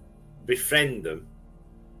befriend them,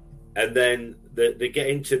 and then they get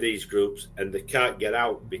into these groups and they can't get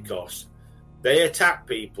out because they attack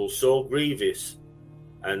people so grievous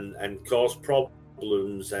and cause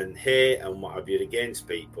problems and hate and what have you against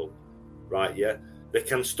people, right? Yeah, they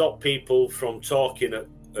can stop people from talking at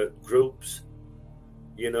groups.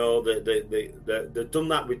 You know, they've done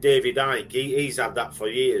that with David Icke. He's had that for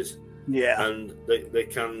years. Yeah. And they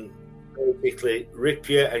can basically rip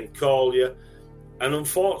you and call you. And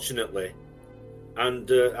unfortunately,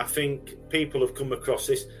 and I think people have come across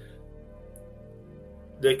this,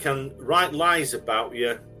 they can write lies about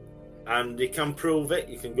you and you can prove it.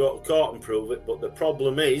 You can go to court and prove it. But the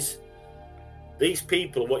problem is, these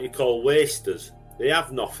people, what you call wasters, they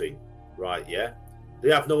have nothing, right? Yeah.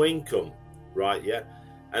 They have no income, right? Yeah.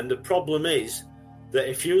 And the problem is that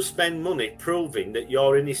if you spend money proving that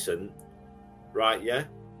you're innocent, right, yeah,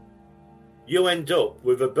 you end up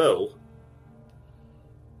with a bill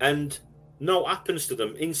and no happens to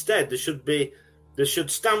them. Instead, they should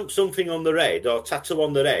stamp something on their head or tattoo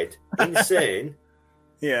on their head, insane,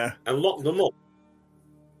 yeah, and lock them up.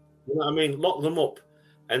 You know what I mean? Lock them up.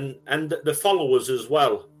 And the followers as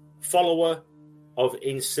well. Follower of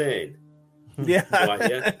insane. Yeah. Right,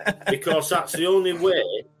 yeah. Because that's the only way,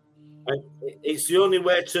 and it's the only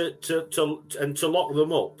way to lock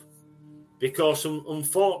them up. Because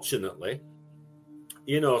unfortunately,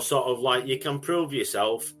 you know, sort of like you can prove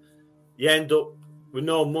yourself, you end up with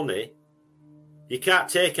no money. You can't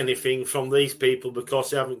take anything from these people because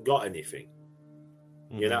they haven't got anything.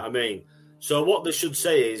 Mm-hmm. You know what I mean? So what they should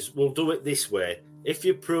say is, we'll do it this way. If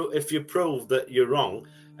you prove that you're wrong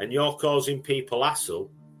and you're causing people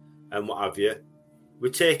hassle and what have you, we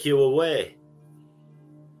take you away.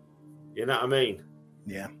 You know what I mean?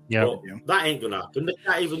 Yeah. Yeah. But that ain't gonna happen. They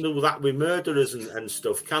can't even do that with murderers and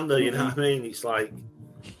stuff, can they? You know what I mean? It's like,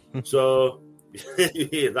 so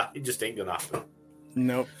yeah, that just ain't gonna happen.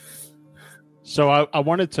 Nope. So I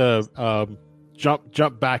wanted to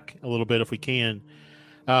jump back a little bit if we can.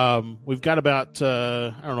 We've got about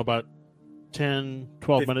I don't know, about 10,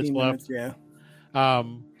 12 minutes left. Yeah.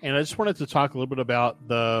 And I just wanted to talk a little bit about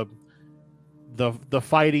the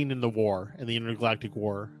fighting in the war, in the Intergalactic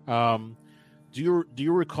War. Do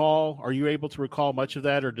you recall? Are you able to recall much of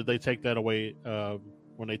that, or did they take that away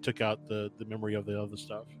when they took out the memory of the other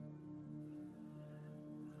stuff?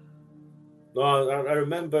 No, I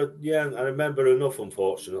remember. Yeah, I remember enough.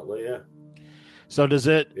 Unfortunately, yeah. So does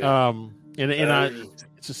it? Yeah.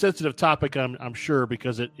 It's a sensitive topic, I'm sure,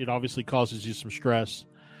 because it obviously causes you some stress.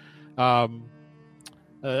 So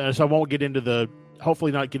I won't get into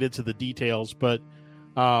hopefully not get into the details, but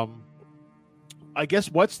I guess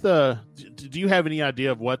do you have any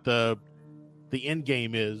idea of what the end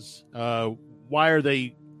game is? Why are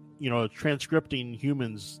they, transcripting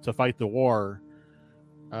humans to fight the war?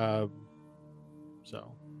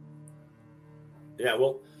 So. Yeah,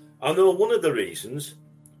 well, I know one of the reasons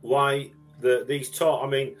why I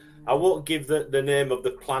mean, I won't give the name of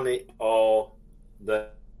the planet or the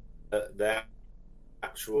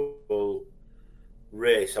actual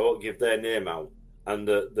race. I won't give their name out. And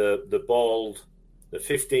the bald, the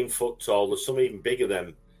 15-foot tall, there's some even bigger than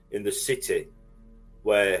them in the city,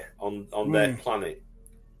 where on their planet,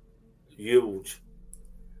 huge.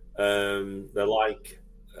 They're like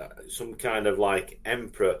some kind of like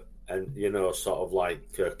emperor, and sort of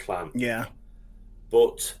like a clan. Yeah.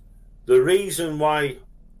 But the reason why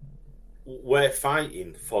we're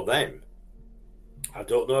fighting for them, I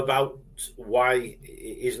don't know about why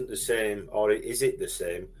it isn't the same, or is it the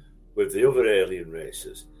same with the other alien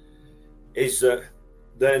races, is that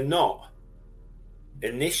they're not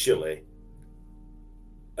initially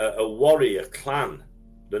a warrior clan.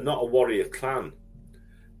 They're not a warrior clan.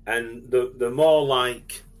 And they're more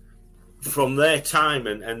like, from their time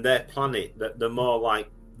and their planet, that they're more like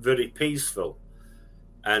very peaceful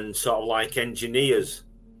and sort of like engineers,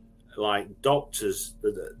 like doctors,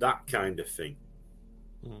 that kind of thing.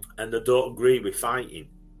 And they don't agree with fighting.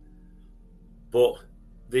 But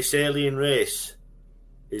this alien race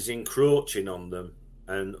is encroaching on them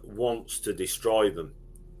and wants to destroy them.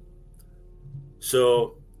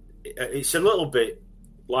 So it's a little bit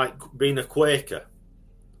like being a Quaker,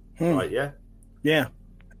 right? Yeah, yeah.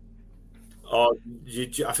 Or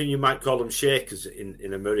I think you might call them Shakers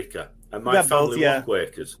in America. And my family were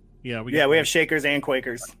Quakers. Yeah, we have Shakers and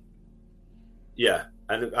Quakers. Yeah,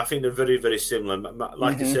 and I think they're very, very similar.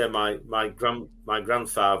 Like I say, my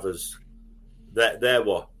grandfathers, they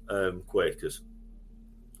were Quakers.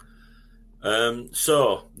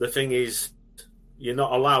 So the thing is, you're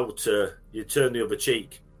not allowed to. You turn the other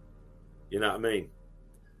cheek. You know what I mean?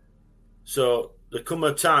 So there come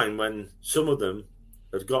a time when some of them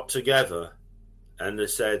had got together and they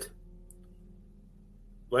said,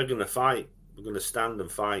 we're going to fight. We're going to stand and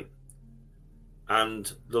fight. And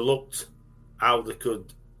they looked how they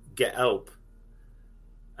could get help.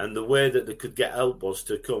 And the way that they could get help was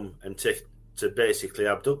to come and to basically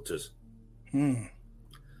abduct us.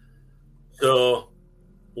 So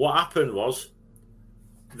what happened was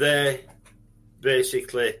they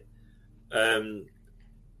basically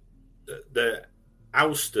they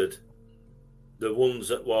ousted the ones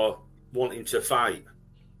that were wanting to fight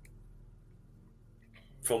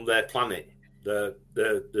from their planet. The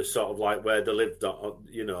sort of like where they lived,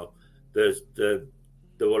 you know, there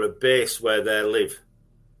were a base where they live,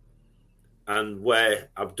 and we're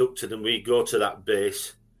abducted, and we go to that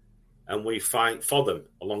base and we fight for them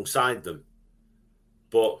alongside them.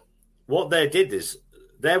 But what they did is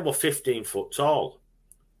they were 15 foot tall,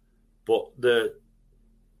 but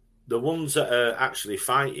the ones that are actually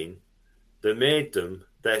fighting, they made them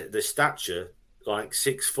their stature like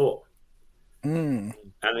 6 foot. And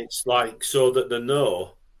it's like so that they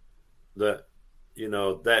know that, you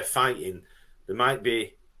know, they're fighting. They might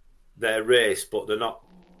be their race, but they're not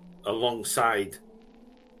alongside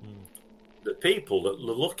the people that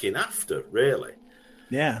they're looking after, really.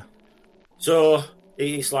 Yeah. So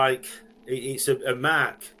it's like it's a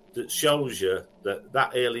mark that shows you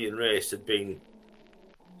that alien race had been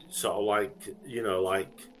sort of like, you know,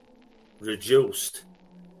 like reduced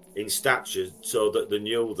in stature so that they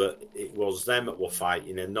knew that it was them that were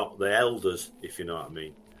fighting and not the elders, if you know what I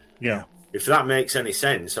mean. Yeah. If that makes any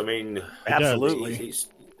sense. I mean, absolutely. It's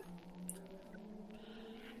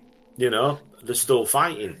you know, they're still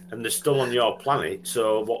fighting and they're still on your planet.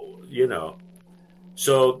 So what, you know,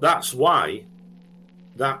 so that's why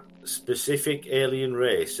that specific alien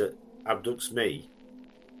race that abducts me,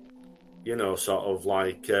 you know, sort of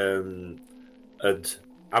like had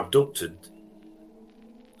abducted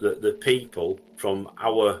the people from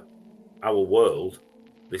our world,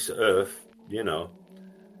 this Earth, you know,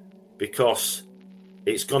 because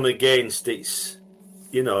it's gone against its,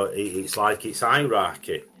 you know, it's like its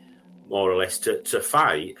hierarchy, more or less, to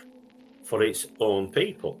fight for its own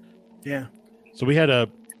people. Yeah. So we had a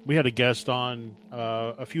guest on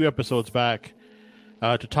a few episodes back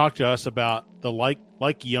to talk to us about the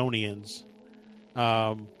Lycaonians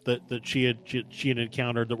that she had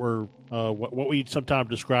encountered that were what we sometimes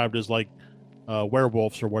described as like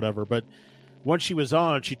werewolves or whatever. But once she was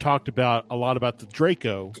on, she talked about a lot about the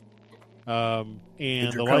Draco and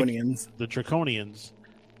the Draconians,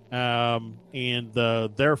 and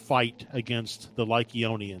their fight against the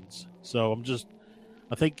Lycaonians. So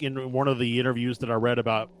I think in one of the interviews that I read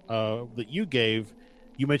about that you gave,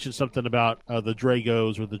 you mentioned something about the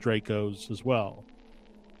Dragos or the Dracos as well.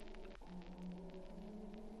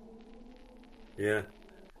 Yeah.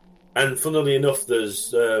 And funnily enough,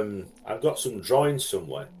 there's I've got some drawings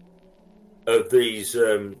somewhere of these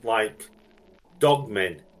like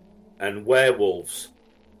dogmen and werewolves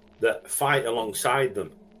that fight alongside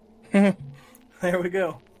them. There we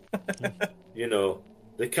go. You know,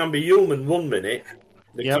 they can be human 1 minute.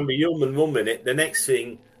 They can be human 1 minute. The next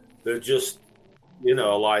thing, they're just, you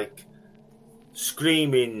know, like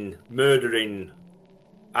screaming, murdering,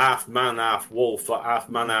 half man, half wolf, half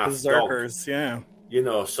man, half Berserkers, dog. Yeah. You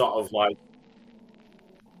know, sort of like,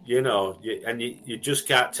 you know, and you just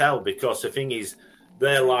can't tell, because the thing is,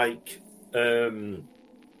 they're like, in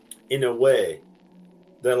a way,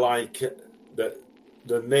 they're like,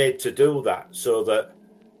 they're made to do that so that,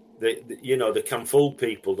 they, you know, they can fool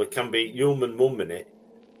people. They can be human 1 minute,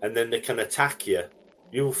 and then they can attack you.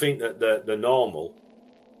 You'll think that they're normal,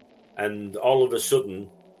 and all of a sudden,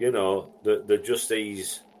 you know, they're just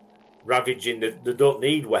these ravaging. They don't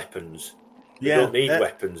need weapons. They don't need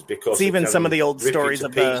weapons, because it's even some of the old stories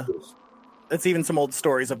of pieces. It's even some old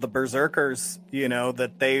stories of the berserkers, you know,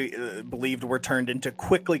 that they believed were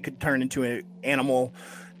could turn into an animal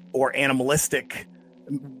or animalistic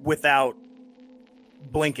without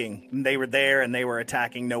blinking. And they were there and they were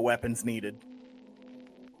attacking, no weapons needed.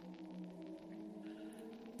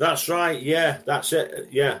 That's right. Yeah, that's it.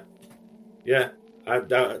 Yeah.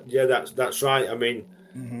 That's right. I mean,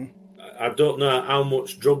 I don't know how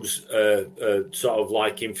much drugs sort of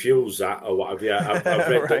like infuse that or whatever. Yeah, I've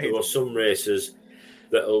read that there were some races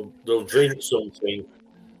they'll drink something,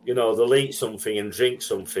 you know, they'll eat something and drink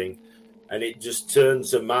something, and it just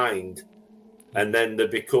turns their mind, and then they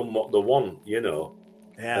become what they want, you know.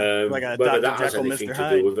 Yeah, like a whether Dr. that has Jekyll, anything Mr. to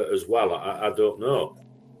Hyde. do with it as well, I don't know.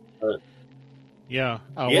 Well,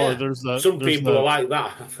 there's some people are like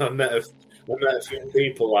that. I met a few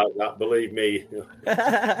people like that, believe me.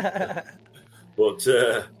 But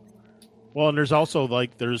Well, and there's also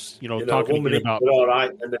talking about. All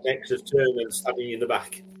right, and the next is turned and stabbing you in the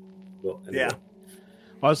back. But anyway. Yeah.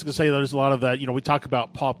 I was going to say there's a lot of that. We talk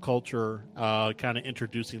about pop culture, kind of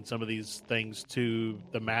introducing some of these things to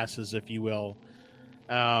the masses, if you will.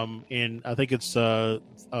 And I think it's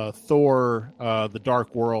Thor: The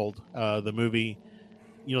Dark World, the movie.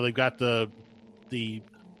 They've got the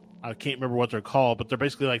I can't remember what they're called, but they're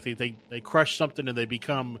basically like they crush something and they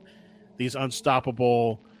become these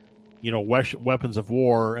unstoppable, weapons of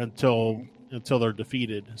war until they're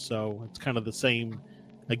defeated. So it's kind of the same.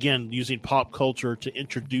 Again, using pop culture to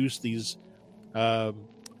introduce these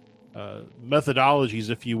methodologies,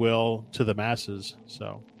 if you will, to the masses.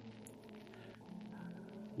 So,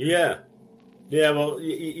 yeah. Well,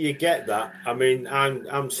 you get that. I mean,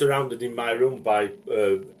 I'm surrounded in my room by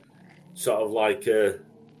sort of like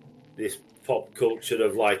this pop culture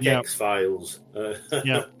of like X-Files.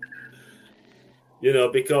 Yeah.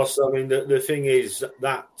 Because I mean, the thing is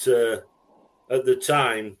that at the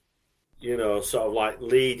time, sort of like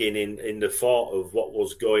leading in the thought of what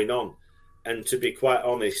was going on. And to be quite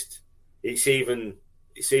honest, it's even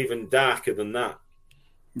darker than that.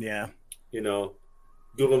 Yeah.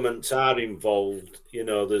 Governments are involved,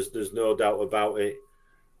 there's no doubt about it.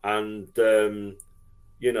 And,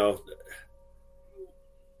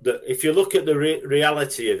 if you look at the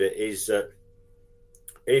reality of it is that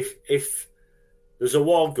if there's a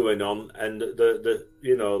war going on, and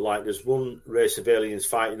there's one race of aliens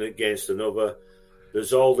fighting against another.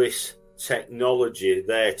 There's all this technology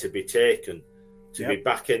there to be taken, to be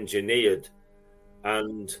back engineered,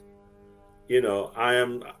 and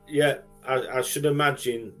I should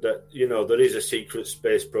imagine that there is a secret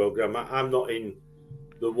space program. I'm not in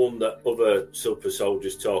the one that other super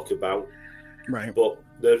soldiers talk about, right? But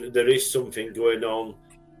there is something going on,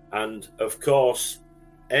 and of course,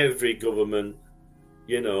 every government.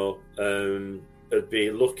 Would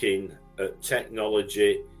be looking at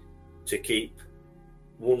technology to keep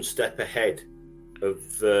one step ahead of,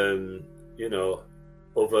 other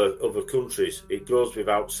countries. It goes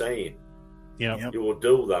without saying. Yeah, you will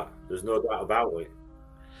do that. There's no doubt about it.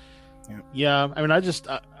 Yeah, I mean, I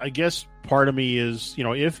guess part of me is,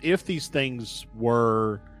 if these things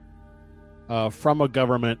were from a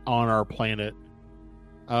government on our planet.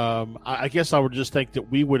 I guess I would just think that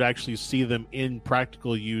we would actually see them in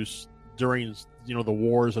practical use during, the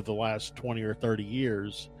wars of the last 20 or 30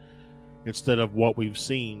 years instead of what we've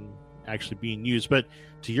seen actually being used. But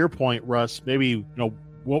to your point, Russ, maybe,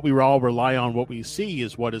 what we all rely on, what we see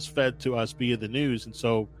is what is fed to us via the news. And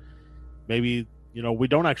so maybe, we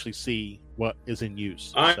don't actually see what is in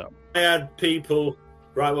use. I had people,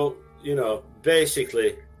 right, well,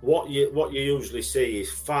 basically what you usually see is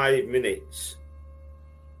 5 minutes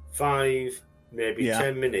 5, maybe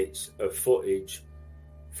 10 minutes of footage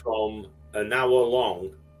from an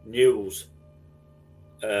hour-long news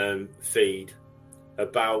feed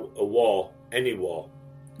about a war, any war.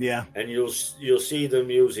 Yeah, and you'll see them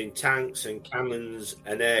using tanks and cannons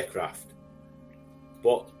and aircraft.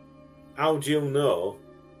 But how do you know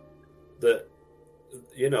that?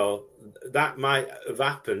 That might have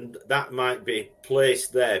happened. That might be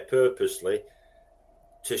placed there purposely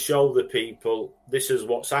to show the people this is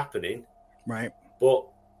what's happening. Right. But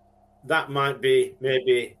that might be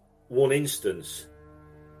maybe one instance.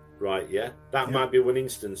 Right, yeah? That might be one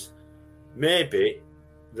instance. Maybe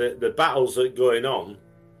the battles that are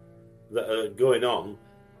going on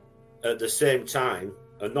at the same time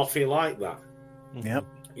are nothing like that. Yep.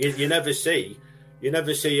 You never see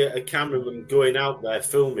a cameraman going out there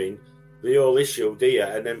filming the whole issue, do you?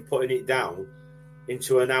 And then putting it down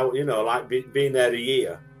into an hour, like being there a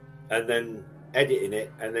year and then editing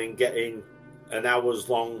it and then getting an hour's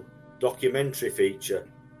long documentary feature.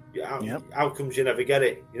 How comes you never get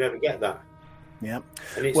it? You never get that. Yep.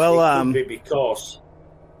 And it could be because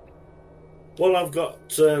I've got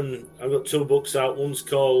 2 books out. One's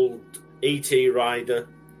called E.T. Rider,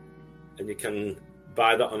 and you can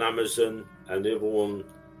buy that on Amazon, and the other one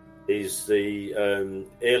is the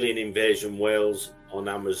Alien Invasion Wales on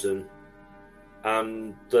Amazon.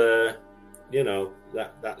 And that's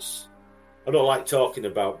I don't like talking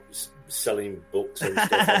about selling books and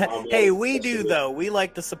stuff. Hey, we do though. We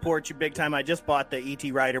like to support you big time. I just bought the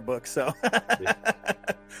E.T. Rider book, so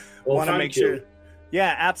want to make sure.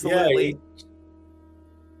 Yeah, absolutely.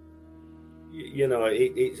 Yeah,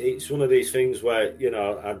 it's one of these things where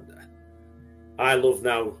I love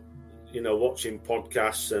now, watching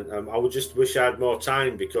podcasts, and I would just wish I had more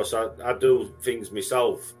time because I do things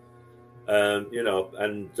myself, and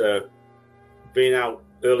being out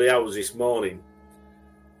early hours this morning,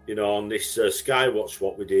 on this Skywatch,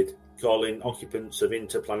 what we did, calling occupants of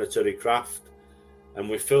interplanetary craft. And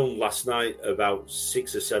we filmed last night about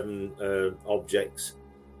 6 or 7 objects.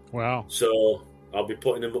 Wow. So I'll be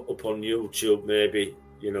putting them up on YouTube maybe,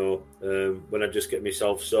 when I just get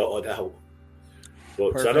myself sorted out.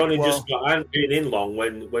 But Perfect. I hadn't been in long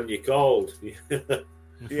when you called.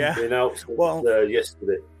 Yeah. Been out since,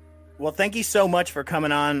 yesterday. Well, thank you so much for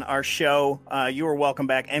coming on our show. You are welcome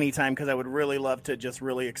back anytime, because I would really love to just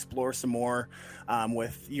really explore some more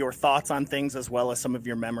with your thoughts on things, as well as some of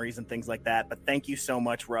your memories and things like that. But thank you so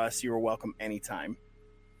much, Russ. You are welcome anytime.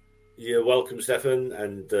 You're welcome, Stefan,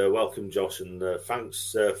 and welcome, Josh, and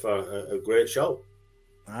thanks for a great show.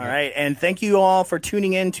 All right. And thank you all for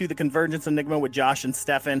tuning in to the Convergence Enigma with Josh and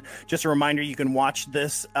Stefan. Just a reminder, you can watch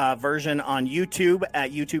this version on YouTube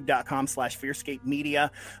at youtube.com/Fearscape Media.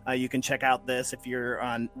 You can check out this if you're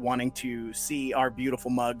wanting to see our beautiful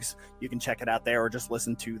mugs. You can check it out there, or just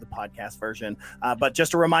listen to the podcast version. But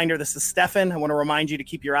just a reminder, this is Stefan. I want to remind you to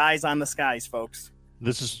keep your eyes on the skies, folks.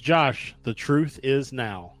 This is Josh. The truth is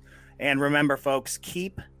now. And remember, folks,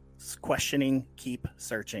 keep questioning, keep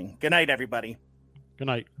searching. Good night, everybody. Good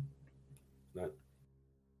night. Night.